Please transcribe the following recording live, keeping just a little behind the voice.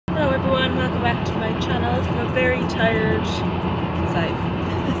welcome back to my channel from a very tired side.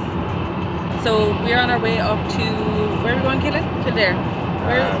 So we're on our way up to, where are we going, Keelan? Kildare.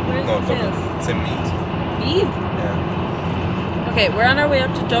 Where's no, the sales? It's in Meath. Meath? Yeah. Okay, we're on our way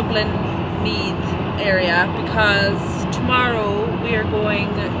up to Dublin, Meath area, because tomorrow we are going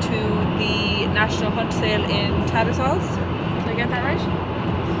to the National Hunt Sale in Tattersalls. Did I get that right?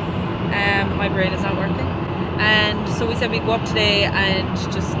 My brain is not working. And so we said we'd go up today and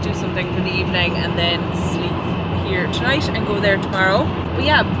just do something for the evening and then sleep here tonight and go there tomorrow. But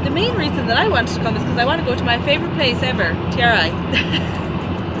yeah, the main reason that I wanted to come is because I want to go to my favourite place ever, TRI.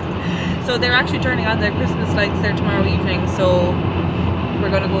 So they're actually turning on their Christmas lights there tomorrow evening, so we're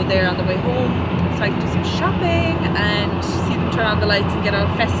going to go there on the way home so I can do some shopping and see them turn on the lights and get all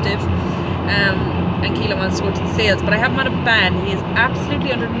festive. And Keelan wants to go to the sales, but I have him on a ban. He is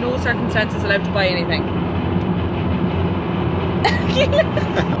absolutely under no circumstances allowed to buy anything.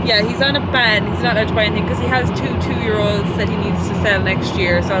 Yeah, he's on a ban. He's not allowed to buy anything because he has two 2-year-olds that he needs to sell next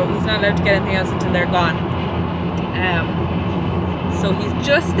year, so he's not allowed to get anything else until they're gone. So he's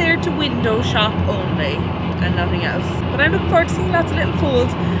just there to window shop only and nothing else. But I'm looking forward to seeing lots of little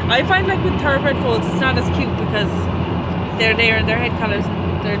foals. I find like with thoroughbred foals it's not as cute because they're there in their head colours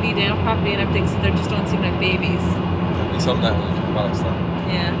and they're leading up properly and everything, so they just don't seem like babies. There'll be some that will balance that.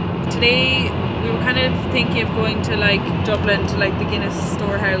 Yeah. Today we were kind of thinking of going to like Dublin to like the Guinness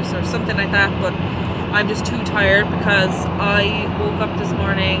storehouse or something like that, but I'm just too tired because I woke up this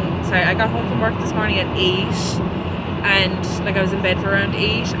morning, I got home from work this morning at 8 and like I was in bed for around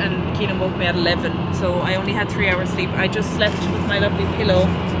 8 and Keelan woke me at 11, so I only had 3 hours sleep. I just slept with my lovely pillow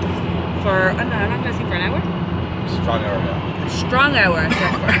for, I don't know, how long did I sleep for, an hour? Strong hour, yeah. A strong hour I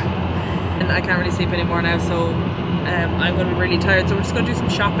slept for. And I can't really sleep anymore now, so I'm going to be really tired, so we're just going to do some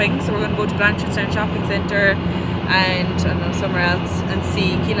shopping. So we're going to go to Blanchardstown Shopping Centre and I don't know, somewhere else and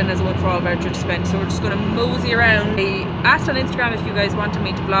see. Keelan has a wonderful voucher to spend, so we're just going to mosey around. I asked on Instagram if you guys wanted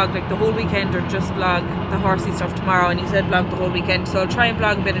me to vlog like the whole weekend or just vlog the horsey stuff tomorrow, and he said vlog the whole weekend, so I'll try and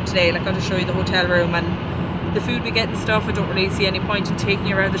vlog a bit of today. Like I'll just show you the hotel room and the food we get and stuff. I don't really see any point in taking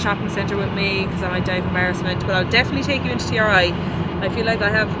you around the shopping centre with me because I might die of embarrassment, but I'll definitely take you into TRI. I feel like I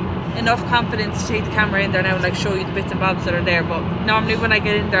have enough confidence to take the camera in there now and like show you the bits and bobs that are there, but normally when I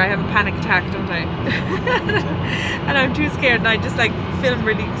get in there I have a panic attack, don't I? And I'm too scared and I just like film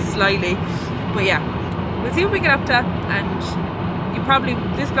really slyly. But yeah, we'll see what we get up to, and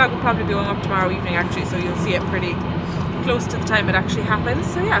this vlog will probably be going up tomorrow evening actually, so you'll see it pretty close to the time it actually happens.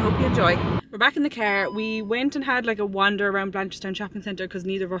 So yeah, I hope you enjoy. We're back in the car. We went and had like a wander around Blanchardstown Shopping Centre because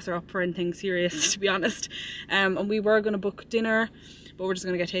neither of us are up for anything serious, to be honest. And we were going to book dinner, but we're just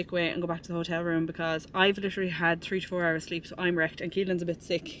going to get takeaway and go back to the hotel room because I've literally had 3 to 4 hours sleep, so I'm wrecked, and Keelan's a bit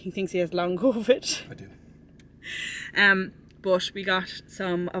sick. He thinks he has long COVID. I do. But we got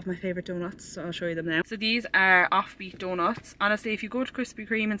some of my favourite donuts, so I'll show you them now. So these are Offbeat donuts. Honestly, if you go to Krispy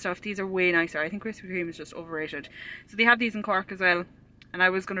Kreme and stuff, these are way nicer. I think Krispy Kreme is just overrated. So they have these in Cork as well. And I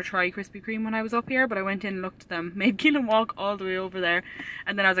was going to try Krispy Kreme when I was up here, but I went in and looked at them, made Keelan walk all the way over there,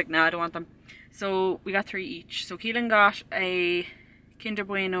 and then I was like, nah, I don't want them. So we got 3 each. So Keelan got a Kinder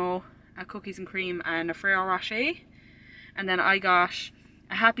Bueno, a cookies and cream, and a Ferrero Rocher. And then I got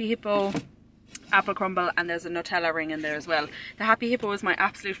a Happy Hippo apple crumble, and there's a Nutella ring in there as well. The Happy Hippo was my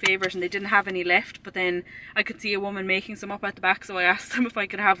absolute favourite and they didn't have any left, but then I could see a woman making some up at the back, so I asked them if I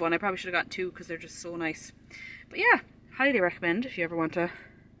could have one. I probably should have gotten 2 because they're just so nice. But yeah, highly recommend if you ever want to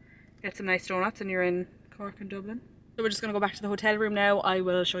get some nice donuts and you're in Cork and Dublin. So we're just going to go back to the hotel room now. I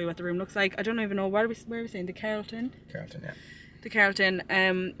will show you what the room looks like. I don't even know, where are we saying? The Carlton? Carlton, yeah. The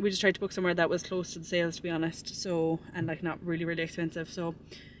Carlton. We just tried to book somewhere that was close to the sales, to be honest, so, and like not really expensive. So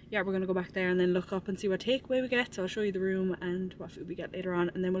yeah, we're going to go back there and then look up and see what takeaway we get. So I'll show you the room and what food we get later on,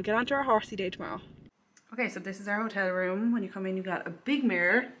 and then we'll get on to our horsey day tomorrow. Okay, so this is our hotel room. When you come in, you've got a big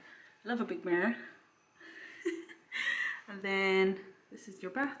mirror. I love a big mirror. And then this is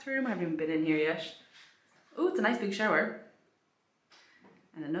your bathroom. I haven't even been in here yet. Oh, it's a nice big shower.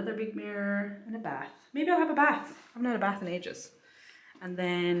 And another big mirror and a bath. Maybe I'll have a bath. I haven't had a bath in ages. And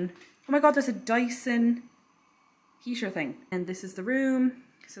then, oh my god, there's a Dyson heater thing. And this is the room.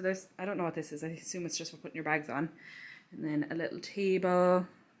 So there's, I don't know what this is. I assume it's just for putting your bags on. And then a little table.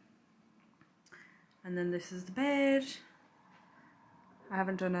 And then this is the bed. I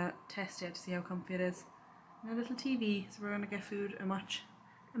haven't done a test yet to see how comfy it is. And a little TV, so we're going to get food and watch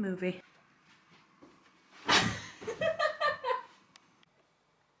a movie.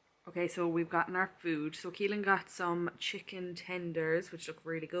 Okay, so we've gotten our food. So Keelan got some chicken tenders, which look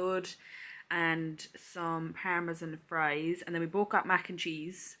really good, and some parmesan fries. And then we both got mac and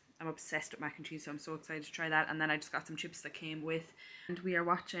cheese. I'm obsessed with mac and cheese, so I'm so excited to try that. And then I just got some chips that came with. And we are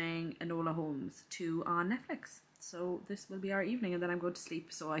watching Enola Holmes 2 on Netflix. So this will be our evening, and then I'm going to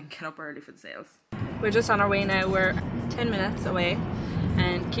sleep so I can get up early for the sales. We're just on our way now. We're 10 minutes away,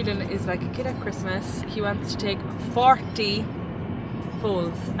 and Keelan is like a kid at Christmas. He wants to take 40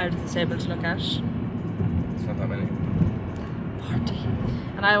 foals out of the stable to look at. It's not that many. 40.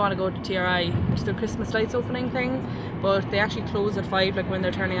 And I want to go to TRI, which is the Christmas lights opening thing, but they actually close at 5, like when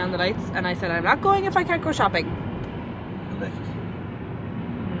they're turning on the lights. And I said I'm not going if I can't go shopping. You'll make it.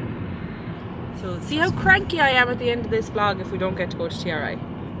 So see how cranky I am at the end of this vlog if we don't get to go to TRI.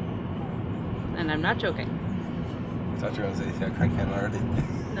 And I'm not joking. I thought you were going to say how cranky I'm already.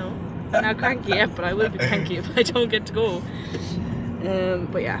 No, I'm not cranky yet, but I will be cranky if I don't get to go.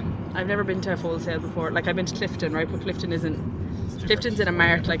 But yeah, I've never been to a full sale before. Like I've been to Clifton, right? But Clifton's in a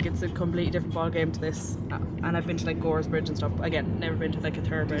mart, like it's a completely different ball game to this. And I've been to like Gore's Bridge and stuff. Again, never been to like a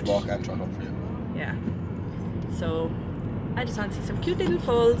Thoroughbridge. Walk and truck up for you. Yeah. So I just want to see some cute little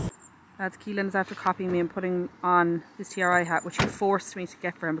foals. Lads, Keelan is after copying me and putting on his TRI hat, which he forced me to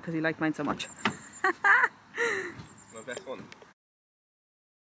get for him because he liked mine so much. My best one.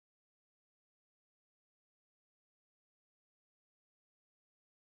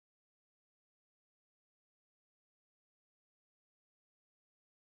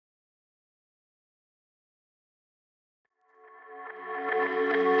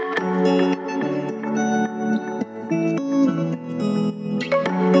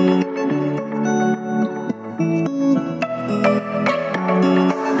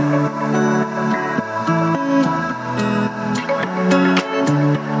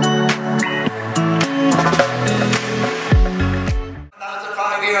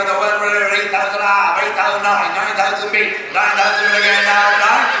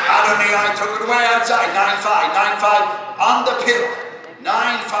 On the pill,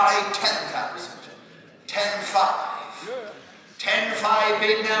 9-5, 10,000, 10-5, 10-5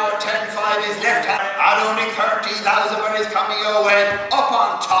 bid now, 10-5 is left hand, at only 13,000 but he's coming your way, up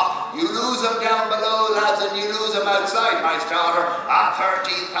on top, you lose him down below lads and you lose him outside my starter, at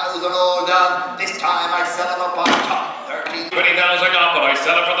 13,000 all done, this time I sell him up on top, 13,000 up, but I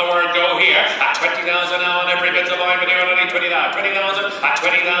sell it for the word go here, at 20,000 now on every bit of line, but here only 20,000, at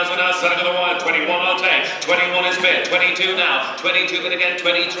 20,000 now, sell it to the one, 21 I'll take, 21 is bid, 22 now, 22 bid again,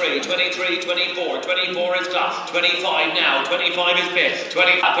 23, 23, 24, 24 is top, 25 now, 25 is bid,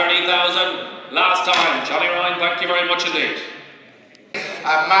 20, 30,000, last time, Johnny Ryan, thank you very much indeed.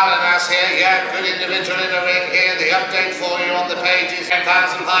 Malinas here, yeah, good individual in the ring here, the update for you on the page is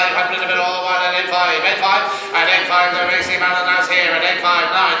 10,500 of it all, 1 and 8-5, 8-5, and 8-5 the racing Malinas here, at 8-5, 9,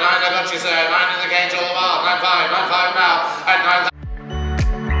 9 I got you sir, 9 in the cage all about, 9-5, 9-5 now, at 9.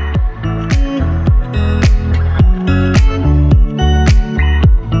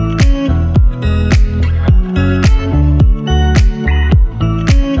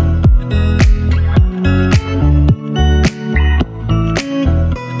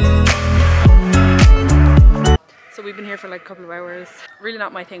 We've been here for like a couple of hours. Really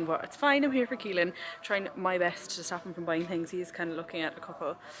not my thing, but it's fine. I'm here for Keelan, trying my best to stop him from buying things. He's kind of looking at a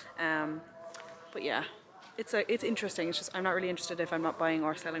couple. But yeah, it's interesting. It's just I'm not really interested if I'm not buying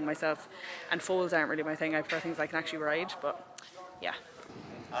or selling myself. And foals aren't really my thing. I prefer things I can actually ride, but yeah.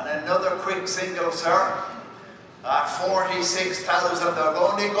 And another quick single, sir. At 46,000, they're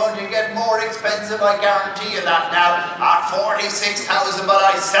only going to get more expensive, I guarantee you that now. At 46,000, but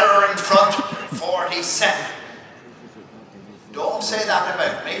I sell her in front, 47. Don't say that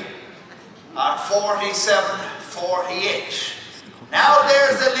about me. At 47, 48. Now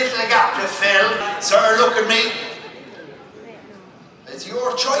there's a little gap to fill. Sir, look at me. It's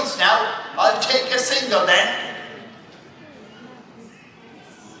your choice now. I'll take a single then.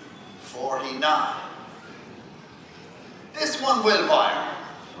 49. This one will buy.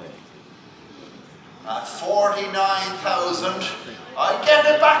 At 49,000. I'll get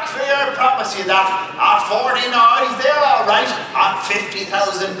it back for you, I promise you that. At 49, they're alright. At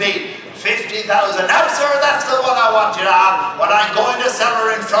 50,000 bid. 50,000. Now, sir, that's the one I want you to have. But I'm going to sell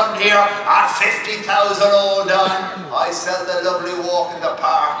her in front here at 50,000 all done. I sell the lovely walk in the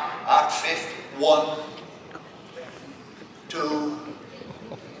park at 51. 2.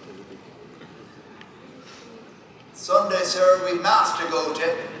 Sunday, sir, we mass to go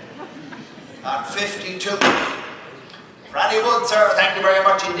to at 52. Randy Wood, sir, thank you very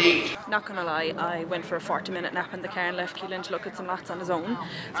much indeed. Not gonna lie, I went for a 40-minute nap in the car and left Keelan to look at some lots on his own.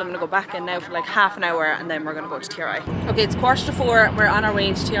 So I'm gonna go back in now for like half an hour and then we're gonna go to TRI. Okay, it's 3:45, we're on our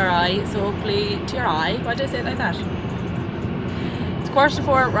way to TRI, so hopefully, TRI? Why did I say it like that? It's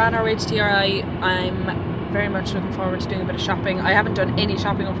 3:45, we're on our way to TRI. I'm very much looking forward to doing a bit of shopping. I haven't done any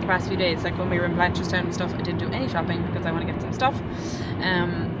shopping over the past few days. Like when we were in Blanchardstown and stuff, I didn't do any shopping because I want to get some stuff.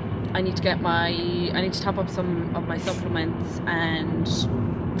 I need to top up some of my supplements and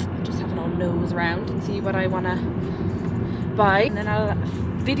just have an old nose around and see what I want to buy. And then I'll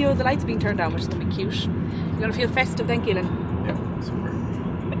video the lights being turned down, which is going to be cute. You're going to feel festive then, Keelan? Yeah, super.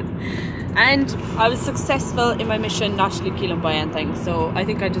 And I was successful in my mission not to leave Keelan by anything, so I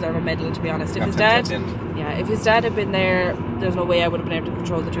think I deserve a medal, to be honest. If his dad had been there, there's no way I would have been able to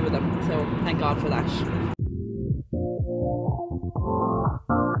control the two of them, so thank God for that.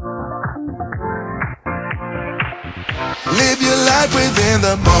 Live your life within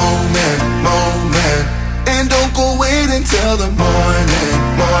the moment, and don't go wait until the morning.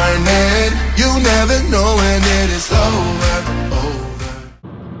 You never know when it is over.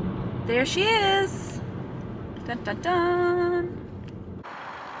 There she is. Dun dun dun.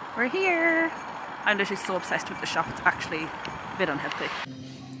 We're here. I'm literally so obsessed with the shop. It's actually a bit unhealthy.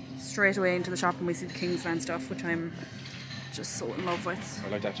 Straight away into the shop and we see the Kingsland stuff, which I'm just so in love with. I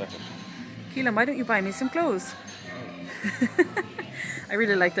like that jacket. Keelan, why don't you buy me some clothes? I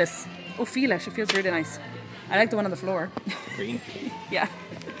really like this. Oh, feel it. It feels really nice. I like the one on the floor. Green. Yeah.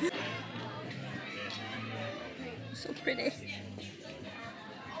 So pretty.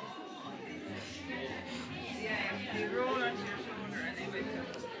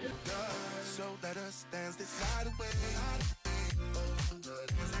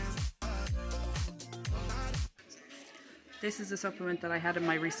 This is a supplement that I had in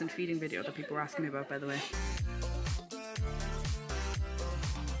my recent feeding video that people were asking me about, by the way.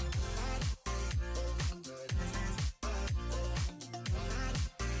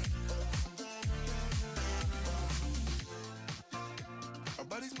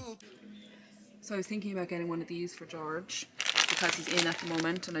 So I was thinking about getting one of these for George because he's in at the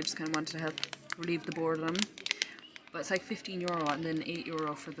moment and I just kind of wanted to help relieve the boredom. But it's like €15 and then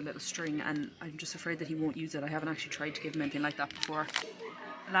 €8 for the little string, and I'm just afraid that he won't use it. I haven't actually tried to give him anything like that before.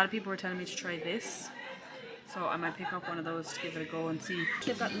 A lot of people were telling me to try this, so I might pick up one of those to give it a go and see.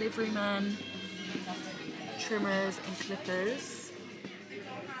 Get that livery man, trimmers and clippers.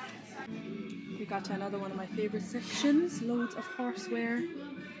 We got to another one of my favourite sections, loads of horseware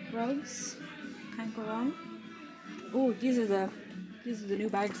rugs. Can't go wrong. Oh, these are the new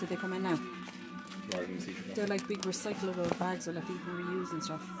bags that they come in now. They're like big recyclable bags that let people reuse and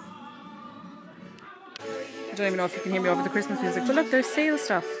stuff. I don't even know if you can hear me over the Christmas music, but look, there's sale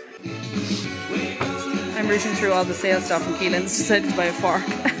stuff. I'm reaching through all the sale stuff and Keelan's decided to buy a fork.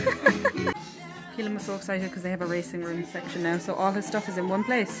 Keelan was so excited because they have a racing room section now, so all his stuff is in one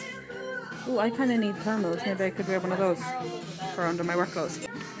place. Oh, I kind of need thermals. Maybe I could wear one of those for under my work clothes.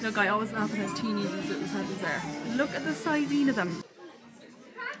 Look, I always laugh at how teeny these little saddles are. Look at the sizing of them.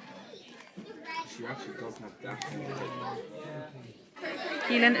 She actually does have that.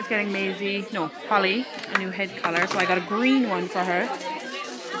 Keelan is getting Holly, a new head collar, so I got a green one for her.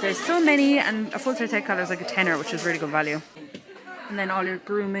 There's so many, and a full size head collar is like a tenner, which is really good value. And then all your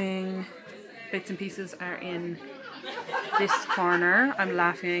grooming bits and pieces are in this corner. I'm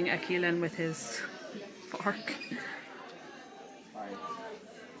laughing at Keelan with his fork.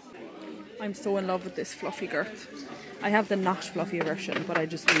 I'm so in love with this fluffy girth. I have the not fluffy version, but I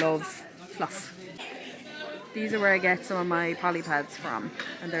just love fluff. These are where I get some of my poly pads from,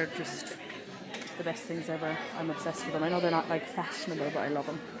 and they're just the best things ever. I'm obsessed with them. I know they're not like fashionable, but I love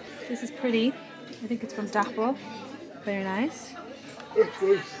them. This is pretty. I think it's from Dapple. Very nice.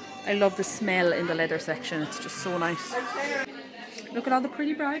 I love the smell in the leather section. It's just so nice. Look at all the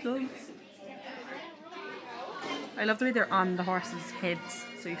pretty bridles. I love the way they're on the horses' heads,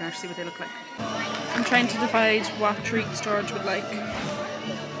 so you can actually see what they look like. I'm trying to decide what treats George would like.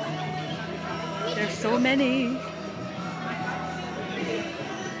 There's so many.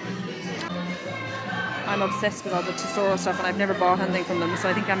 I'm obsessed with all the Tesoro stuff and I've never bought anything from them, so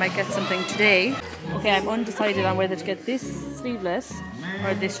I think I might get something today. Okay, I'm undecided on whether to get this sleeveless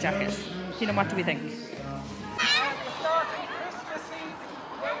or this jacket. Keelan, what do we think?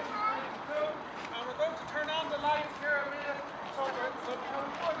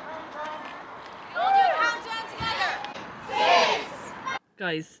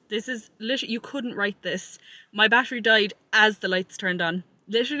 Guys, this is literally, you couldn't write this. My battery died as the lights turned on.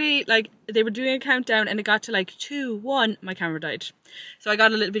 Literally, like, they were doing a countdown and it got to like 2, 1, my camera died. So I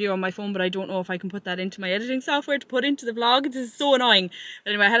got a little video on my phone, but I don't know if I can put that into my editing software to put into the vlog. This is so annoying.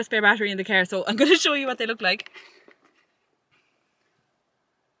 But anyway, I had a spare battery in the car, so I'm going to show you what they look like.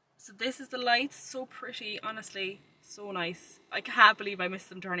 So this is the lights, so pretty, honestly, so nice. I can't believe I missed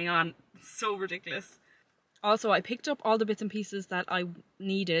them turning on. It's so ridiculous. Also, I picked up all the bits and pieces that I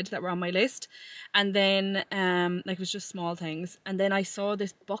needed that were on my list, and then like it was just small things, and then I saw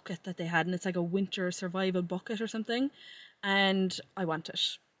this bucket that they had, and it's like a winter survival bucket or something, and I want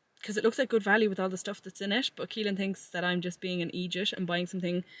it because it looks like good value with all the stuff that's in it, but Keelan thinks that I'm just being an idiot and buying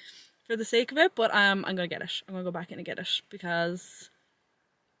something for the sake of it, but I'm gonna get it. I'm gonna go back in and get it because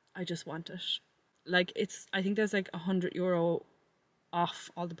I just want it. Like, I think there's like €100 off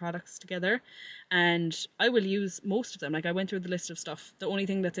all the products together, and I will use most of them. Like, I went through the list of stuff. The only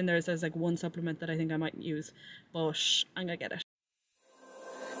thing that's in there is there's like one supplement that I think I might use, but I'm gonna get it.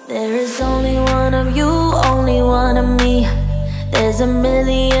 There is only one of you, only one of me. There's a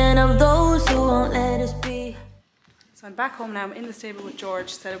million of those who won't let us be. So I'm back home now. I'm in the stable with George.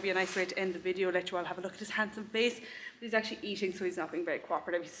 Said it would be a nice way to end the video, let you all have a look at his handsome face. But he's actually eating, so he's not being very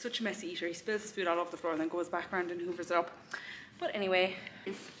cooperative. He's such a messy eater. He spills his food all over the floor and then goes back around and hoovers it up. But anyway,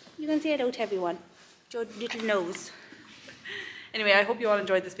 you can say hello to everyone. George's little nose. Anyway, I hope you all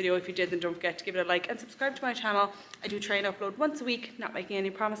enjoyed this video. If you did, then don't forget to give it a like and subscribe to my channel. I do try and upload once a week, not making any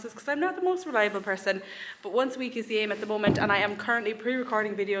promises because I'm not the most reliable person, but once a week is the aim at the moment, and I am currently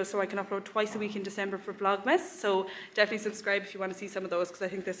pre-recording videos so I can upload twice a week in December for Vlogmas, so definitely subscribe if you want to see some of those because I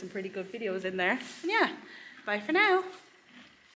think there's some pretty good videos in there. And yeah, bye for now.